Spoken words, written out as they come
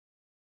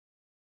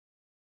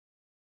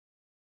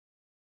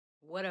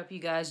What up, you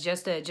guys?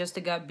 Just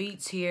got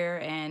beats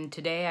here, and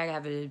today I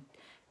have a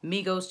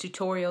Migos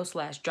tutorial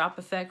slash drop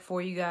effect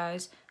for you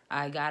guys.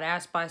 I got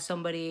asked by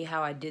somebody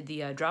how I did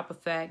the drop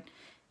effect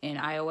in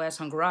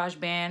iOS on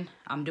GarageBand.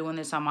 I'm doing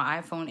this on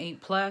my iPhone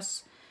 8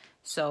 Plus,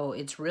 so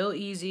it's real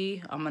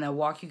easy. I'm gonna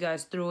walk you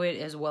guys through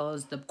it, as well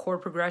as the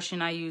chord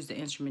progression I use, the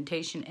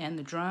instrumentation, and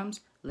the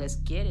drums. Let's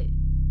get it.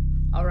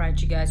 All right,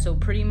 you guys. So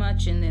pretty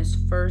much in this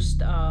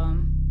first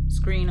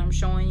screen I'm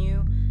showing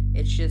you,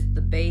 it's just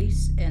the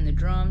bass and the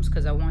drums,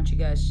 because I want you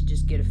guys to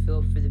just get a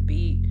feel for the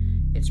beat.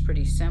 It's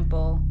pretty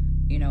simple,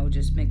 you know,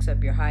 just mix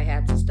up your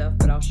hi-hats and stuff,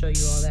 but I'll show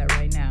you all that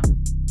right now.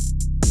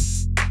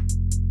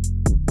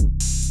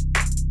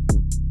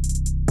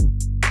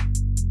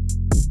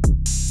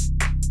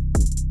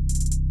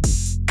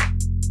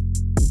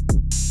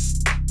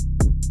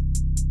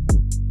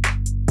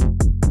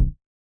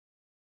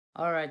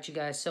 All right, you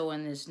guys, so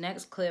in this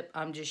next clip,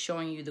 I'm just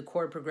showing you the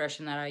chord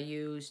progression that I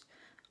used.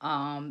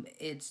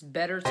 It's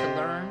better to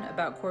learn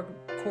about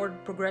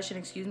chord progression,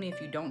 if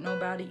you don't know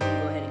about it. You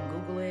can go ahead and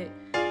Google it.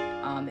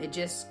 It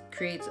just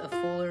creates a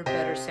fuller,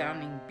 better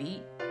sounding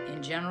beat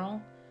in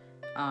general.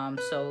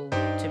 So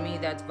to me,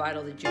 that's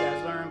vital that you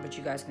guys learn, but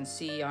you guys can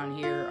see on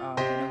here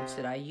the notes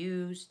that I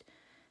used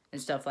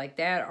and stuff like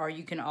that. Or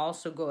you can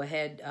also go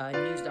ahead and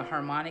use the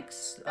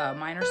harmonics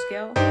minor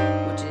scale,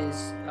 which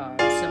is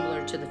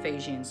similar to the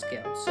Phasian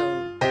scale. So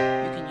you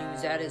can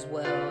use that as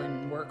well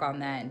and work on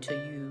that until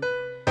you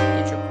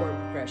get your chord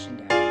progression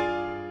down.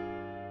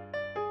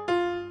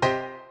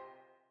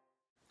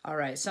 All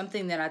right,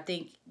 something that I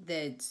think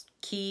that's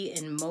key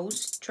in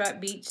most trap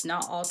beats,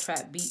 not all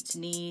trap beats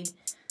need,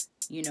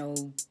 you know,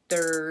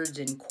 thirds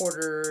and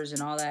quarters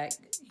and all that,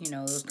 you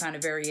know, those kind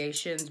of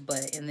variations.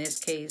 But in this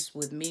case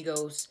with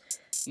Migos,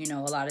 you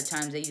know, a lot of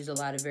times they use a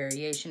lot of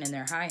variation in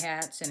their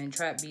hi-hats and in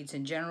trap beats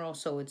in general.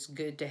 So it's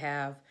good to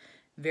have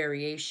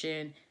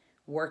variation,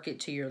 work it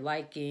to your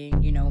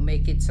liking, you know,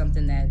 make it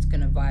something that's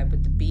going to vibe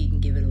with the beat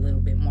and give it a little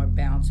bit more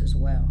bounce as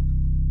well.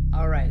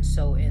 All right,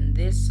 so in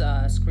this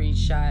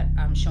screenshot,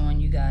 I'm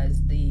showing you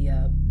guys the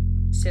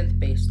synth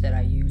bass that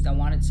I used. I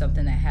wanted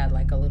something that had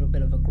like a little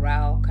bit of a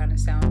growl kind of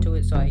sound to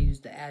it, so I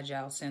used the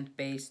Agile synth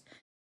bass.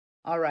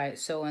 All right,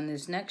 so in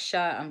this next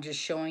shot, I'm just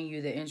showing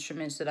you the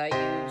instruments that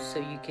I use so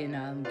you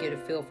can get a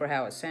feel for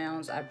how it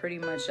sounds. I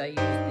used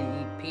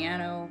the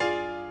piano.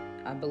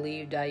 I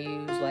believed I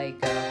used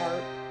like a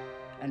harp,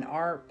 an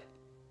arp,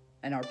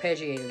 an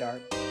arpeggiated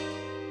arp,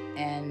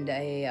 and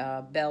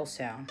a bell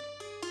sound.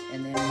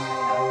 And then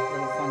my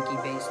little funky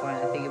bass line.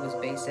 I think it was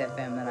Bass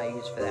FM that I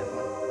used for that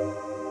one.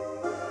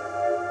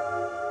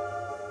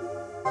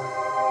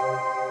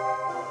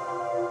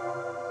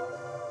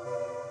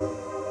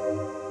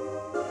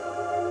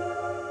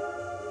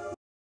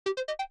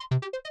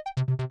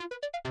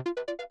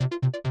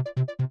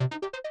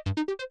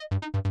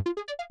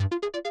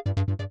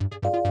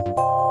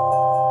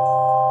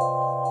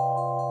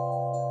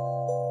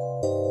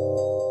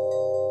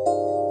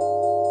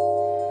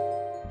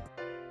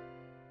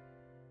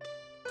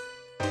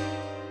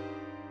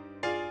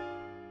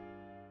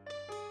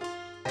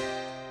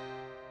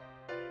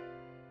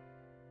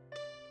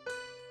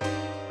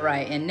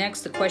 Right, and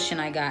next the question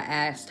I got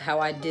asked, how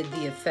I did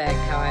the effect,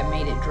 how I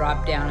made it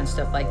drop down and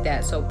stuff like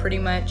that. So pretty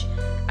much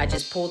I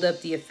just pulled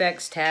up the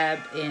effects tab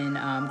in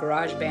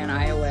GarageBand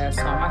iOS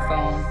on my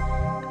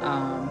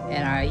phone,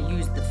 and I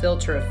used the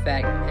filter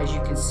effect, as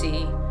you can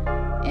see,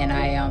 and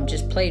I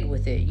just played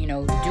with it. You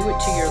know, do it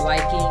to your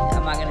liking.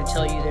 I'm not going to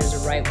tell you there's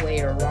a right way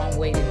or a wrong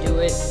way to do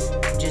it.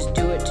 Just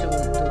do it to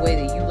the way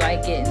that you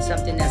like it, and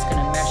something that's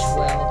going to mesh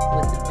well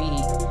with the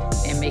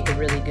beat and make a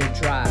really good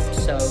drop.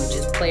 So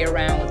just play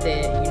around with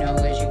it. You know,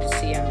 as you can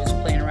see, I'm just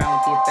playing around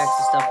with the effects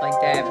and stuff like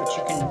that, but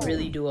you can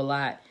really do a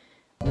lot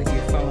with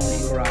your phone and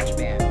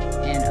GarageBand.